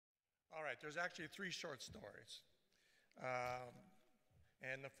right, there's actually three short stories.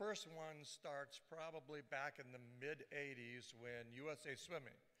 And the first one starts probably back in the mid-'80s when USA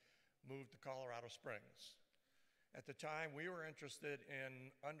Swimming moved to Colorado Springs. At the time, we were interested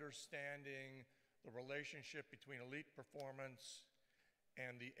in understanding the relationship between elite performance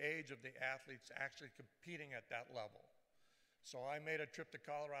and the age of the athletes actually competing at that level. So I made a trip to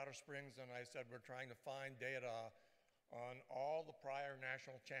Colorado Springs and I said, we're trying to find data on all the prior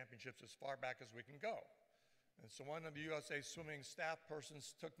national championships as far back as we can go. And so one of the USA Swimming staff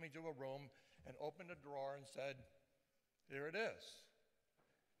persons took me to a room and opened a drawer and said, here it is.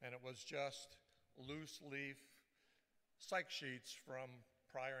 And it was just loose leaf psych sheets from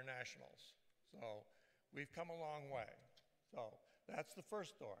prior nationals. So we've come a long way. So that's the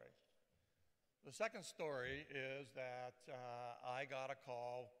first story. The second story is that I got a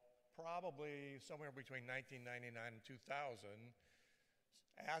call probably somewhere between 1999 and 2000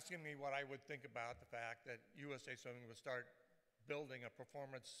 asking me what I would think about the fact that USA Swimming would start building a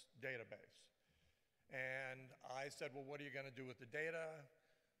performance database. And I said, well, what are you going to do with the data?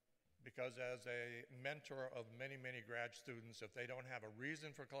 Because as a mentor of many, many grad students, if they don't have a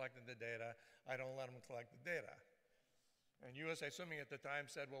reason for collecting the data, I don't let them collect the data. And USA Swimming at the time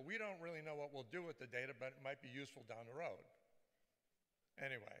said, well, we don't really know what we'll do with the data, but it might be useful down the road.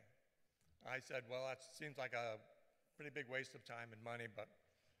 Anyway, I said, well, that seems like a pretty big waste of time and money, but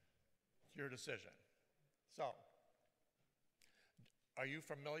it's your decision. So, are you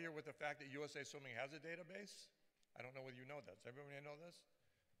familiar with the fact that USA Swimming has a database? I don't know whether you know this. Everybody know this?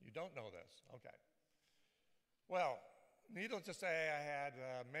 You don't know this? Okay. Well, needless to say, I had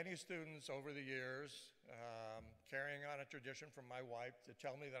many students over the years carrying on a tradition from my wife to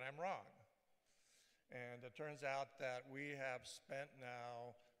tell me that I'm wrong. And it turns out that we have spent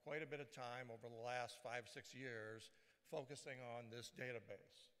now quite a bit of time over the last 5, 6 years focusing on this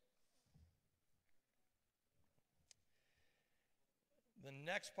database. The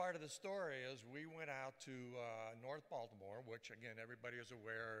next part of the story is we went out to North Baltimore, which again, everybody is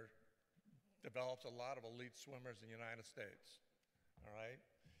aware, develops a lot of elite swimmers in the United States, all right?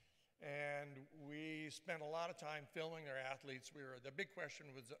 And we spent a lot of time filming their athletes. The big question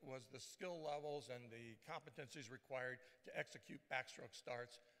was the skill levels and the competencies required to execute backstroke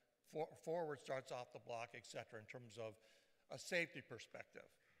starts, forward starts off the block, et cetera, in terms of a safety perspective.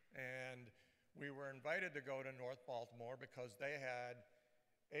 And we were invited to go to North Baltimore because they had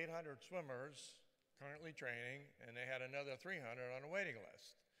 800 swimmers currently training, and they had another 300 on a waiting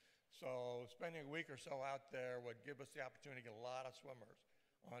list. So spending a week or so out there would give us the opportunity to get a lot of swimmers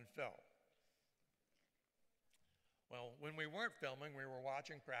on film. Well, when we weren't filming, we were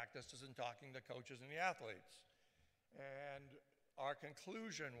watching practices and talking to coaches and the athletes. And our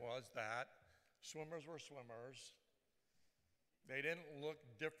conclusion was that swimmers were swimmers. They didn't look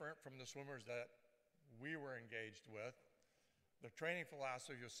different from the swimmers that we were engaged with. The training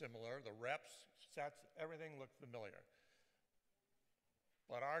philosophy was similar. The reps, sets, everything looked familiar.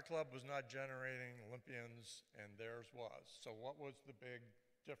 But our club was not generating Olympians, and theirs was. So what was the big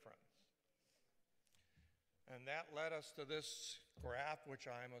difference? And that led us to this graph, which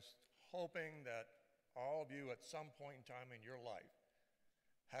I'm hoping that all of you at some point in time in your life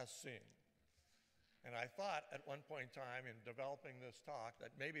has seen. And I thought at one point in time in developing this talk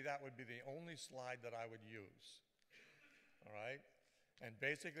that maybe that would be the only slide that I would use, all right? And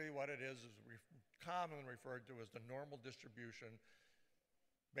basically what it is commonly referred to as the normal distribution.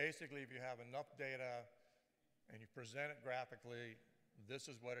 Basically, if you have enough data and you present it graphically, this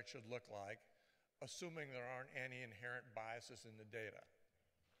is what it should look like, assuming there aren't any inherent biases in the data.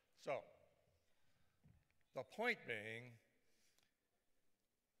 So, the point being,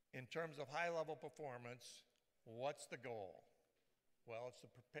 in terms of high-level performance, what's the goal? Well, it's to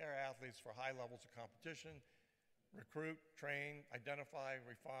prepare athletes for high levels of competition, recruit, train, identify,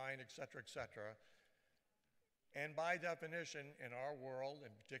 refine, et cetera, et cetera. And by definition, in our world,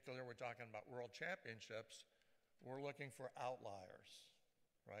 in particular, we're talking about world championships, we're looking for outliers,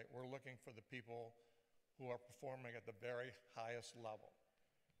 right? We're looking for the people who are performing at the very highest level.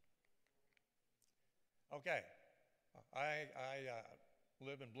 Okay, I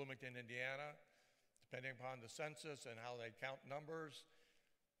live in Bloomington, Indiana. Depending upon the census and how they count numbers,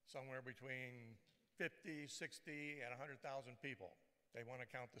 somewhere between 50, 60, and 100,000 people. They want to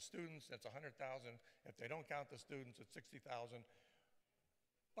count the students, that's 100,000. If they don't count the students, it's 60,000.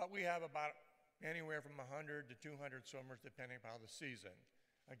 But we have about anywhere from 100 to 200 swimmers depending upon the season.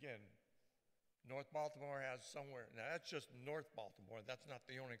 Again, North Baltimore has somewhere, now that's just North Baltimore, that's not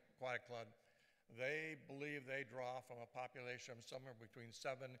the only aquatic club. They believe they draw from a population of somewhere between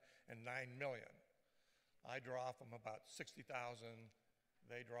 7 and 9 million. I draw from about 60,000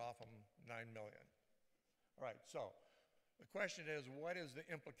 they draw from 9 million. All right, so the question is, what is the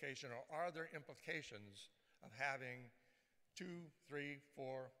implication, or are there implications of having 2, 3,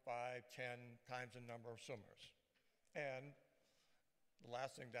 4, 5, 10 times the number of swimmers? And the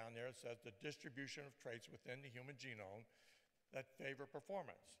last thing down there, it says the distribution of traits within the human genome that favor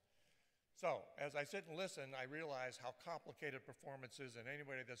performance. So as I sit and listen, I realize how complicated performance is, and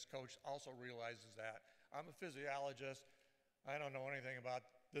anybody that's coached also realizes that. I'm a physiologist. I don't know anything about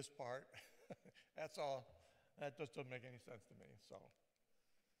this part. That's all. That just doesn't make any sense to me. So,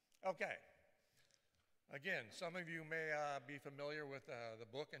 okay. Again, some of you may be familiar with the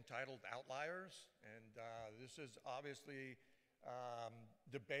book entitled Outliers, and this is obviously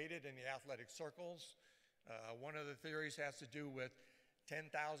debated in the athletic circles. One of the theories has to do with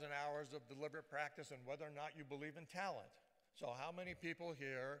 10,000 hours of deliberate practice and whether or not you believe in talent. So how many people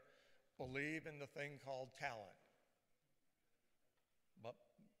here believe in the thing called talent? But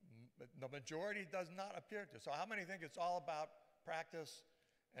the majority does not appear to. So how many think it's all about practice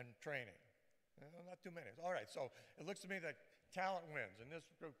and training? Not too many. All right, so it looks to me that talent wins. In this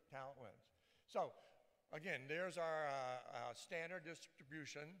group, talent wins. So again, there's our standard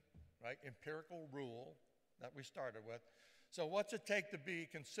distribution, right? Empirical rule that we started with. So what's it take to be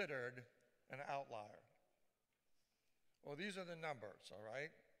considered an outlier? Well, these are the numbers, all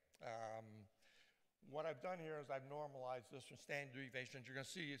right? What I've done here is I've normalized this from standard deviations. You're going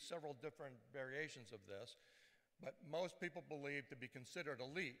to see several different variations of this, but most people believe to be considered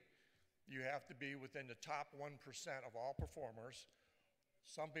elite, you have to be within the top 1% of all performers.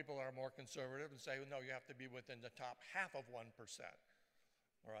 Some people are more conservative and say, well, no, you have to be within the top half of 1%,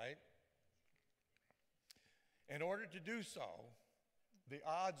 all right? In order to do so, the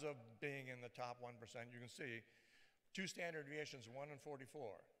odds of being in the top 1%, you can see, 2 standard deviations, 1 in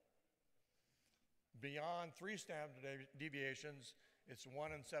 44. Beyond 3 standard deviations, it's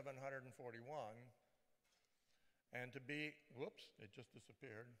 1 in 741. And to be, whoops, it just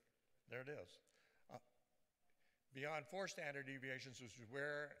disappeared. There it is. Beyond 4 standard deviations, which is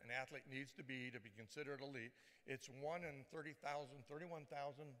where an athlete needs to be considered elite, it's 1 in 30,000, 31,000,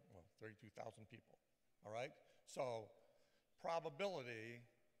 well, 32,000 people, all right? So probability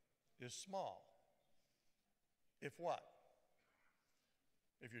is small. If what?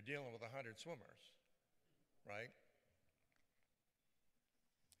 If you're dealing with 100 swimmers, right?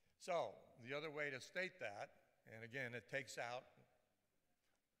 So the other way to state that, and again, it takes out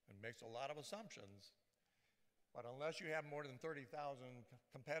and makes a lot of assumptions, but unless you have more than 30,000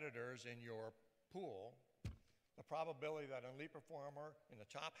 competitors in your pool, the probability that an elite performer in the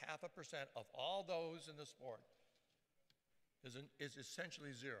top 0.5% of all those in the sport is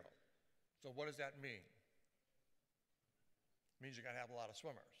essentially 0. So what does that mean? It means you got to have a lot of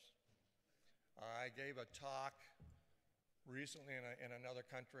swimmers. I gave a talk recently in another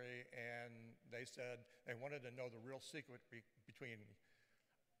country, and they said they wanted to know the real secret between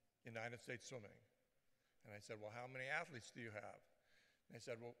United States swimming. And I said, well, how many athletes do you have? And they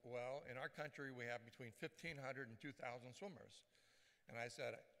said, well, in our country, we have between 1,500 and 2,000 swimmers. And I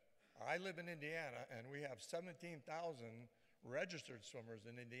said, I live in Indiana, and we have 17,000 registered swimmers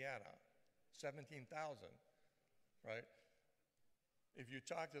in Indiana. 17,000, right? If you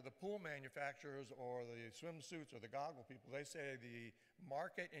talk to the pool manufacturers or the swimsuits or the goggle people, they say the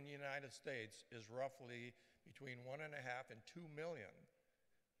market in the United States is roughly between 1.5 and 2 million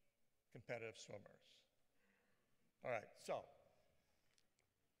competitive swimmers. All right, so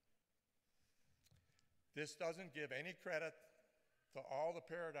this doesn't give any credit to all the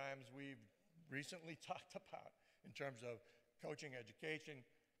paradigms we've recently talked about in terms of coaching education,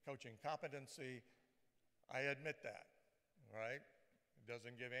 coaching competency. I admit that, all right? It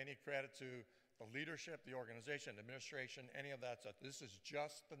doesn't give any credit to the leadership, the organization, administration, any of that stuff. This is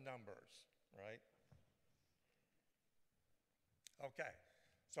just the numbers, right? Okay,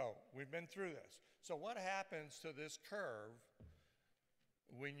 so we've been through this. So what happens to this curve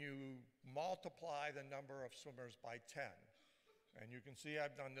when you multiply the number of swimmers by 10? And you can see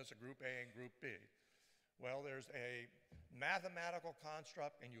I've done this at Group A and Group B. Well, there's a mathematical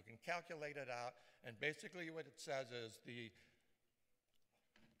construct, and you can calculate it out, and basically what it says is the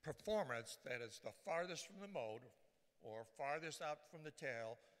performance that is the farthest from the mode or farthest out from the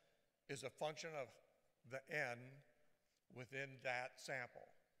tail is a function of the n within that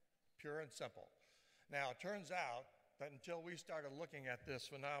sample, pure and simple. Now, it turns out that until we started looking at this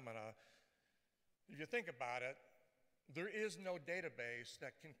phenomena, if you think about it, there is no database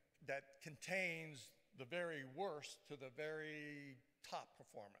that contains the very worst to the very top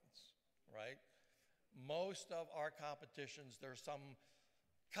performance, right? Most of our competitions, there's some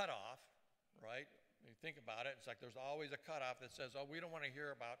cutoff, right? You think about it, it's like there's always a cutoff that says, oh, we don't want to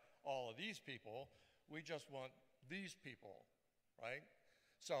hear about all of these people. We just want these people, right?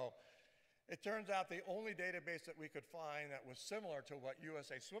 So it turns out the only database that we could find that was similar to what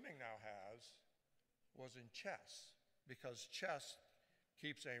USA Swimming now has was in chess, because chess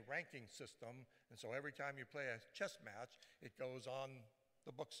keeps a ranking system, and so every time you play a chess match, it goes on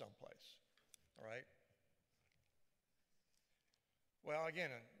the book someplace, all right? Well, again,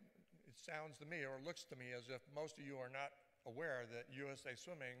 it sounds to me, or looks to me, as if most of you are not aware that USA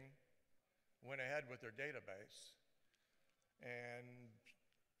Swimming went ahead with their database, and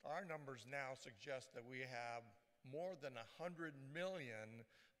our numbers now suggest that we have more than 100 million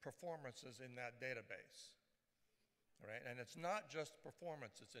performances in that database. All right? And it's not just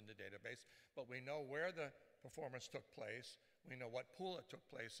performance that's in the database, but we know where the performance took place, we know what pool it took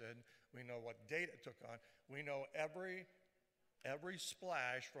place in, we know what date it took on, we know every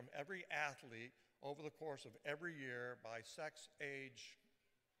splash from every athlete over the course of every year by sex, age,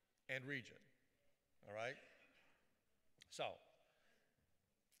 and region. All right? So,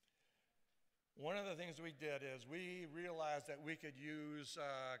 one of the things we did is we realized that we could use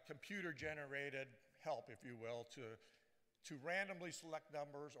computer-generated help, if you will, to randomly select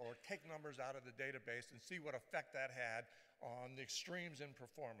numbers or take numbers out of the database and see what effect that had on the extremes in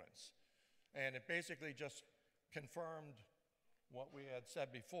performance. And it basically just confirmed what we had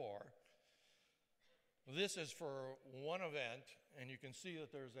said before. This is for one event, and you can see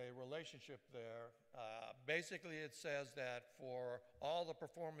that there's a relationship there. Basically, it says that for all the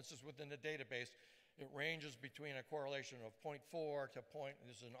performances within the database, it ranges between a correlation of 0.4 to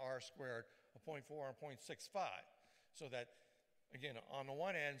this is an R squared, of 0.4 and 0.65. So that, again, on the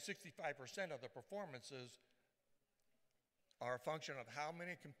one end, 65% of the performances are a function of how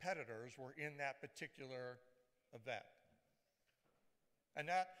many competitors were in that particular event. And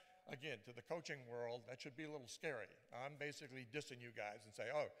that, again, to the coaching world, that should be a little scary. I'm basically dissing you guys and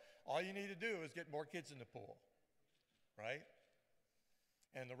say, oh, all you need to do is get more kids in the pool, right?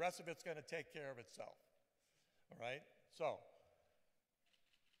 And the rest of it's going to take care of itself, all right? So,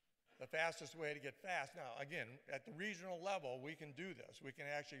 the fastest way to get fast. Now, again, at the regional level, we can do this. We can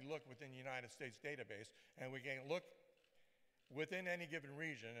actually look within the United States database, and we can look within any given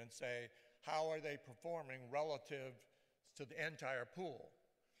region and say, how are they performing relative to the entire pool?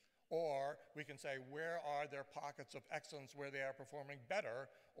 Or we can say, where are their pockets of excellence where they are performing better,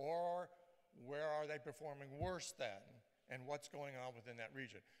 or where are they performing worse than, and what's going on within that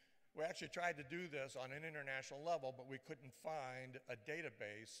region. We actually tried to do this on an international level, but we couldn't find a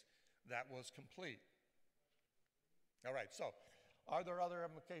database that was complete. All right, so are there other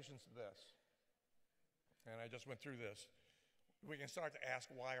implications to this? And I just went through this. We can start to ask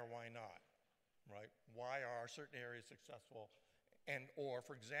why or why not, right? Why are certain areas successful? And, or,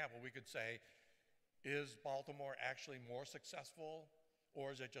 for example, we could say, is Baltimore actually more successful, or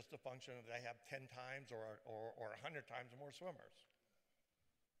is it just a function of they have 10 times or 100 times more swimmers?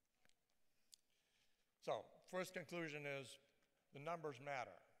 So, first conclusion is the numbers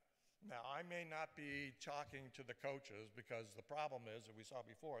matter. Now, I may not be talking to the coaches because the problem is, that we saw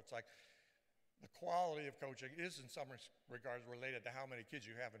before, it's like the quality of coaching is in some regards related to how many kids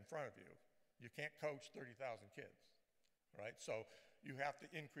you have in front of you. You can't coach 30,000 kids, right? So you have to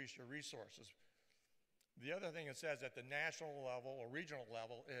increase your resources. The other thing it says at the national level or regional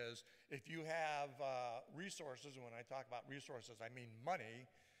level is if you have resources, and when I talk about resources, I mean money,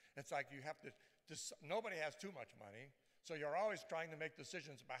 it's like you have to, nobody has too much money, so you're always trying to make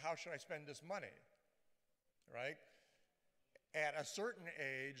decisions about how should I spend this money, right? At a certain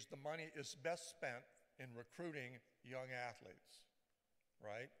age, the money is best spent in recruiting young athletes,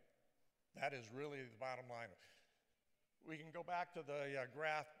 right? That is really the bottom line. We can go back to the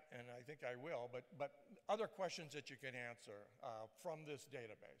graph, and I think I will, but other questions that you can answer from this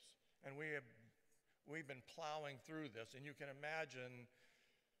database. And we've been plowing through this, and you can imagine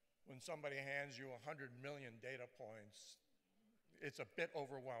when somebody hands you 100 million data points, it's a bit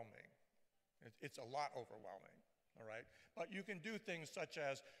overwhelming. It's a lot overwhelming, all right? But you can do things such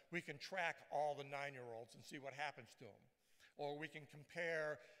as we can track all the 9-year-olds and see what happens to them. Or we can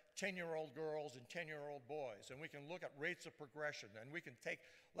compare 10-year-old girls and 10-year-old boys, and we can look at rates of progression, and we can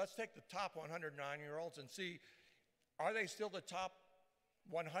let's take the top 100 9-year-olds and see, are they still the top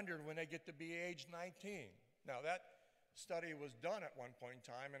 100 when they get to be age 19? Now that study was done at one point in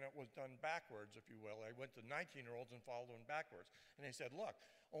time, and it was done backwards, if you will. They went to 19-year-olds and followed them backwards. And they said, look,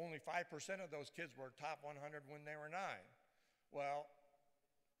 only 5% of those kids were top 100 when they were 9. Well,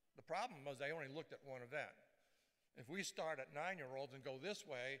 the problem was they only looked at one event. If we start at 9-year-olds and go this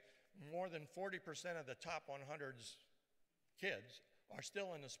way, more than 40% of the top 100's kids are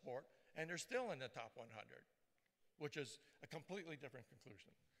still in the sport, and they're still in the top 100, which is a completely different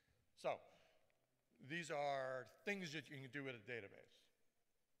conclusion. So these are things that you can do with a database.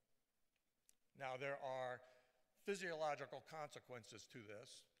 Now, there are physiological consequences to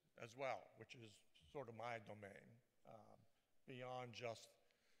this as well, which is sort of my domain, beyond just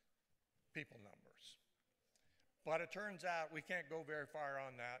people numbers. But it turns out we can't go very far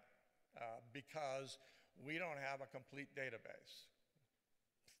on that because we don't have a complete database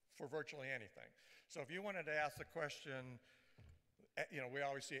for virtually anything. So if you wanted to ask the question, we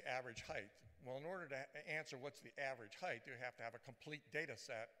always see average height. Well, in order to answer what's the average height, you have to have a complete data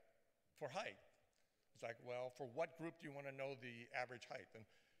set for height. It's like, well, for what group do you want to know the average height? And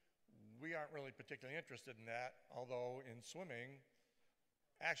we aren't really particularly interested in that, although in swimming,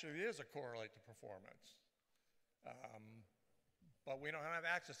 actually it is a correlate to performance. But we don't have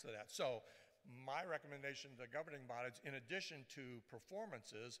access to that. So my recommendation to the governing bodies, in addition to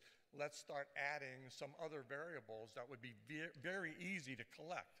performances, let's start adding some other variables that would be very easy to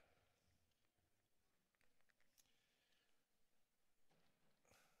collect.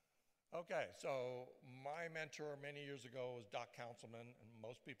 Okay, so my mentor many years ago was Doc Counsilman, and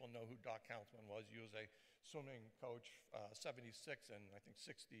most people know who Doc Counsilman was. He was a swimming coach, 76 and I think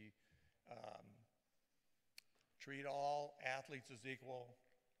 60. Treat all athletes as equal,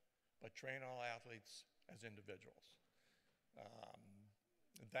 but train all athletes as individuals.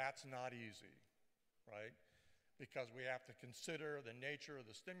 That's not easy, right? Because we have to consider the nature of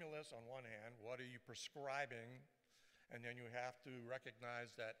the stimulus on one hand, what are you prescribing, and then you have to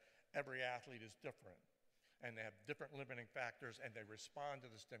recognize that every athlete is different, and they have different limiting factors, and they respond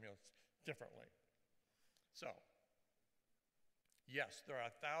to the stimulus differently. So, yes, there are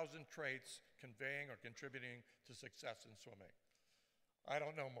 1,000 traits conveying or contributing to success in swimming. I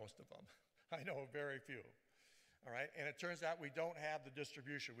don't know most of them. I know very few. All right, and it turns out we don't have the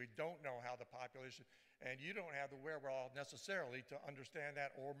distribution. We don't know how the population, and you don't have the wherewithal necessarily to understand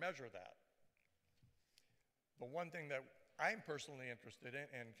that or measure that. The one thing that I'm personally interested in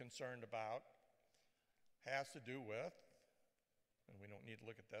and concerned about has to do with, and we don't need to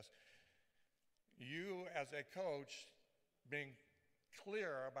look at this, you as a coach being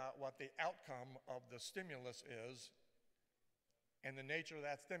clear about what the outcome of the stimulus is and the nature of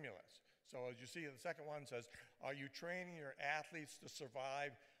that stimulus. So as you see, the second one says, are you training your athletes to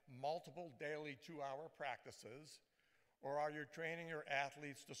survive multiple daily 2-hour practices, or are you training your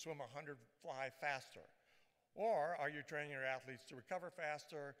athletes to swim 100 fly faster? Or are you training your athletes to recover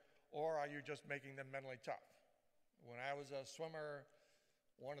faster, or are you just making them mentally tough? When I was a swimmer,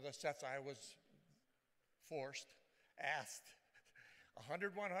 one of the sets I was asked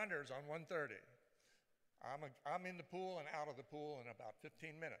 100 100s on 130. I'm in the pool and out of the pool in about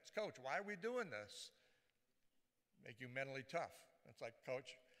 15 minutes. Coach, why are we doing this? Make you mentally tough. It's like,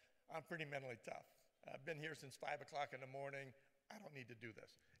 Coach, I'm pretty mentally tough. I've been here since 5 o'clock in the morning. I don't need to do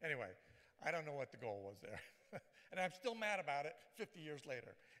this. Anyway, I don't know what the goal was there. And I'm still mad about it 50 years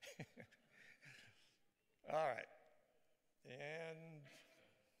later. All right. And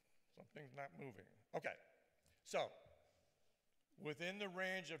something's not moving. Okay. So, within the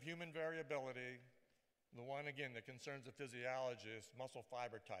range of human variability, the one, again, that concerns the physiologist, muscle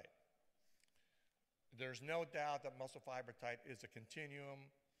fiber type. There's no doubt that muscle fiber type is a continuum,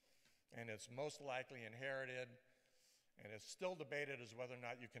 and it's most likely inherited, and it's still debated as whether or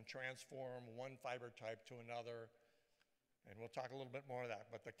not you can transform one fiber type to another, and we'll talk a little bit more of that.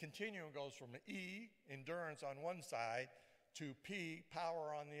 But the continuum goes from E, endurance on one side, to P,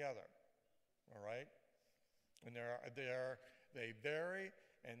 power on the other, all right? And they vary,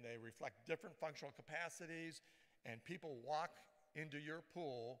 and they reflect different functional capacities, and people walk into your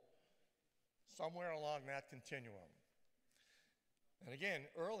pool somewhere along that continuum. And again,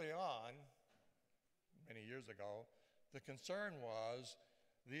 early on, many years ago, the concern was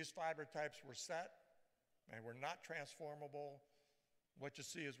these fiber types were set and were not transformable. What you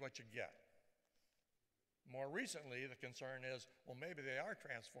see is what you get. More recently, the concern is, well, maybe they are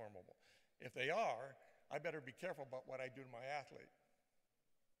transformable. If they are, I better be careful about what I do to my athlete.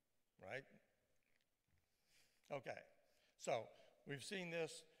 Right? Okay, so we've seen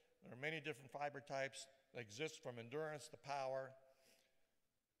this. There are many different fiber types that exist from endurance to power.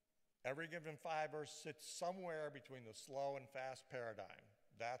 Every given fiber sits somewhere between the slow and fast paradigm.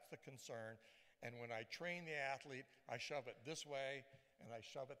 That's the concern. And when I train the athlete, I shove it this way and I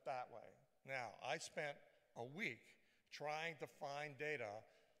shove it that way. Now, I spent a week trying to find data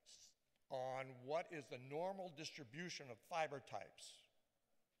on what is the normal distribution of fiber types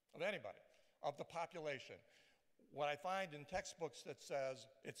of anybody, of the population. What I find in textbooks that says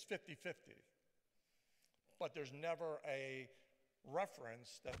it's 50-50, but there's never a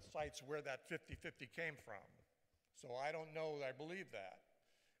reference that cites where that 50-50 came from. So I don't know that I believe that.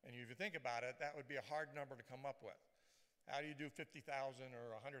 And if you think about it, that would be a hard number to come up with. How do you do 50,000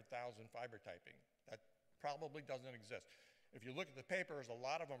 or 100,000 fiber typing? That probably doesn't exist. If you look at the papers, a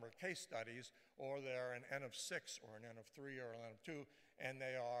lot of them are case studies, or they're an N of 6 or an N of 3 or an N of 2, and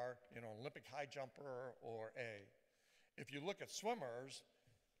they are, Olympic high jumper or A. If you look at swimmers,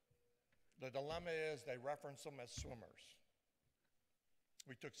 the dilemma is they reference them as swimmers.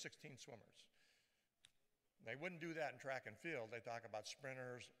 We took 16 swimmers. They wouldn't do that in track and field. They talk about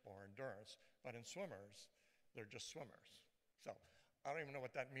sprinters or endurance, but in swimmers, they're just swimmers. So I don't even know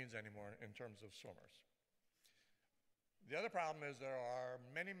what that means anymore in terms of swimmers. The other problem is there are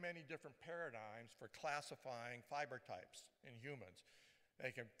many, many different paradigms for classifying fiber types in humans.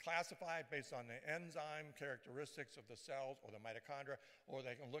 They can classify it based on the enzyme characteristics of the cells or the mitochondria, or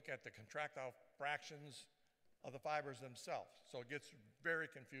they can look at the contractile fractions of the fibers themselves. So it gets very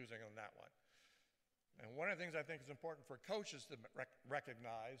confusing on that one. And one of the things I think is important for coaches to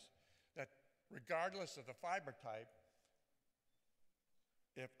recognize that regardless of the fiber type,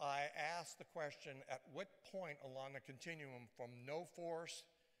 if I ask the question, at what point along the continuum from no force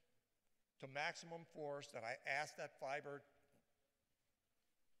to maximum force that I ask that fiber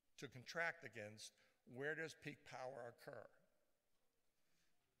to contract against, where does peak power occur?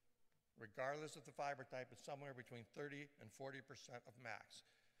 Regardless of the fiber type, it's somewhere between 30 and 40% of max.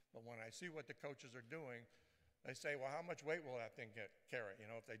 But when I see what the coaches are doing, they say, well, how much weight will that thing carry?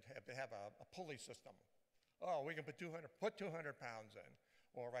 If they have a pulley system. Oh, we can put 200 pounds in.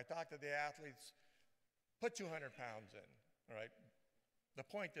 Or if I talk to the athletes, put 200 pounds in, all right? The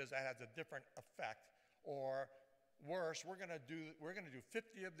point is that has a different effect. Or worse, we're gonna do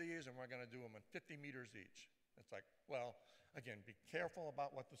 50 of these and we're gonna do them in 50 meters each. It's like, well, again, be careful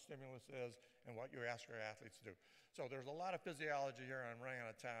about what the stimulus is and what you ask your athletes to do. So there's a lot of physiology here, I'm running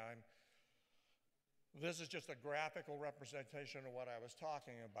out of time. This is just a graphical representation of what I was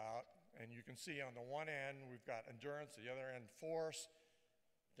talking about. And you can see on the one end, we've got endurance, the other end force.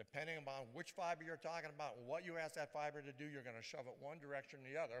 Depending upon which fiber you're talking about and what you ask that fiber to do, you're going to shove it one direction or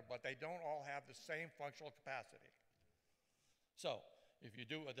the other, but they don't all have the same functional capacity. So if you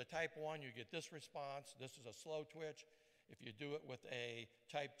do it with a type 1, you get this response. This is a slow twitch. If you do it with a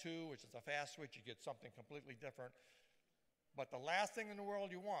type 2, which is a fast twitch, you get something completely different. But the last thing in the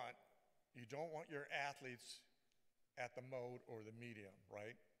world you don't want your athletes at the mode or the medium,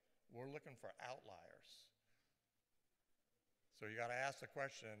 right? We're looking for outliers. So you got to ask the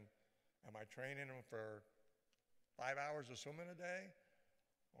question, am I training them for 5 hours of swimming a day,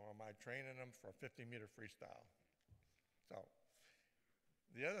 or am I training them for a 50-meter freestyle? So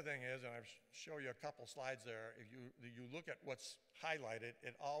the other thing is, and I'll show you a couple slides there, if you look at what's highlighted,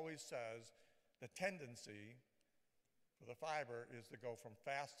 it always says the tendency for the fiber is to go from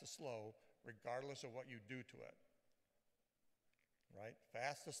fast to slow, regardless of what you do to it, right?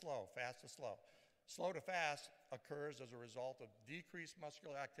 Fast to slow, fast to slow. Slow to fast occurs as a result of decreased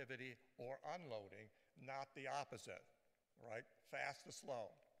muscular activity or unloading, not the opposite, right? Fast to slow,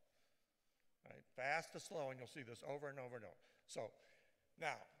 right? Fast to slow, and you'll see this over and over and over. So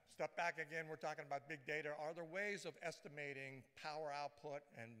now, step back again, we're talking about big data. Are there ways of estimating power output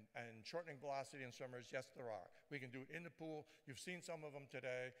and shortening velocity in swimmers? Yes, there are. We can do it in the pool. You've seen some of them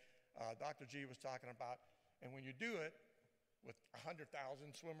today. Dr. G was talking about, and when you do it, with 100,000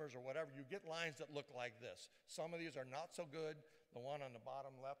 swimmers or whatever, you get lines that look like this. Some of these are not so good. The one on the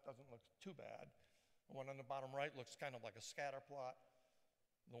bottom left doesn't look too bad. The one on the bottom right looks kind of like a scatter plot.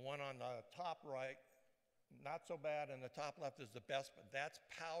 The one on the top right, not so bad, and the top left is the best, but that's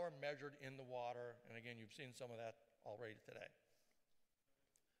power measured in the water. And again, you've seen some of that already today.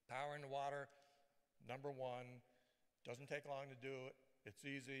 Power in the water, number one, doesn't take long to do it. It's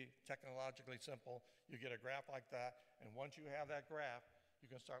easy, technologically simple. You get a graph like that, and once you have that graph, you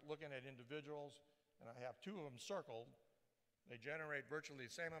can start looking at individuals, and I have two of them circled. They generate virtually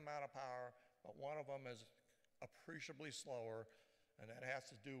the same amount of power, but one of them is appreciably slower, and that has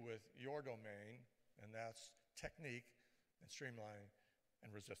to do with your domain, and that's technique and streamlining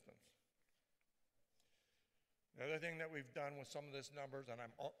and resistance. The other thing that we've done with some of these numbers, and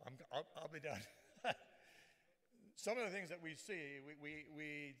I'll be done. Some of the things that we see,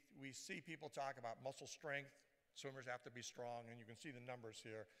 we see people talk about muscle strength. Swimmers have to be strong, and you can see the numbers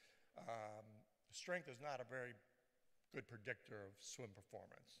here. Strength is not a very good predictor of swim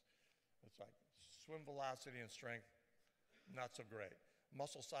performance. It's like swim velocity and strength, not so great.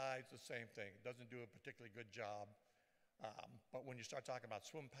 Muscle size, the same thing. It doesn't do a particularly good job. But when you start talking about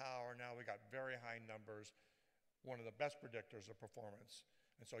swim power, now we got very high numbers, one of the best predictors of performance.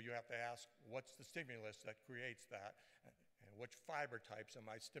 And so you have to ask, what's the stimulus that creates that? And And which fiber types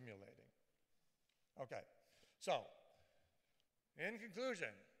am I stimulating? Okay, so in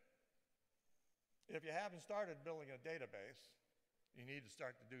conclusion, if you haven't started building a database, you need to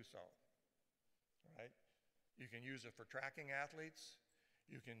start to do so, right? You can use it for tracking athletes.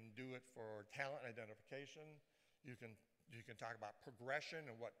 You can do it for talent identification. You can talk about progression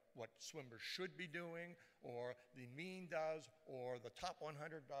and what swimmers should be doing, or the mean does, or the top 100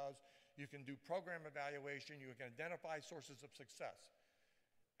 does. You can do program evaluation. You can identify sources of success.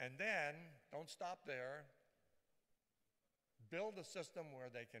 And then, don't stop there. Build a system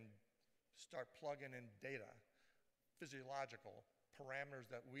where they can start plugging in data, physiological parameters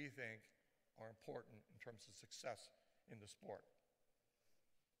that we think are important in terms of success in the sport.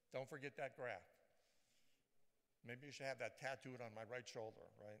 Don't forget that graph. Maybe you should have that tattooed on my right shoulder,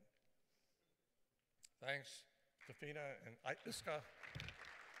 right? Thanks to FINA and ISCA.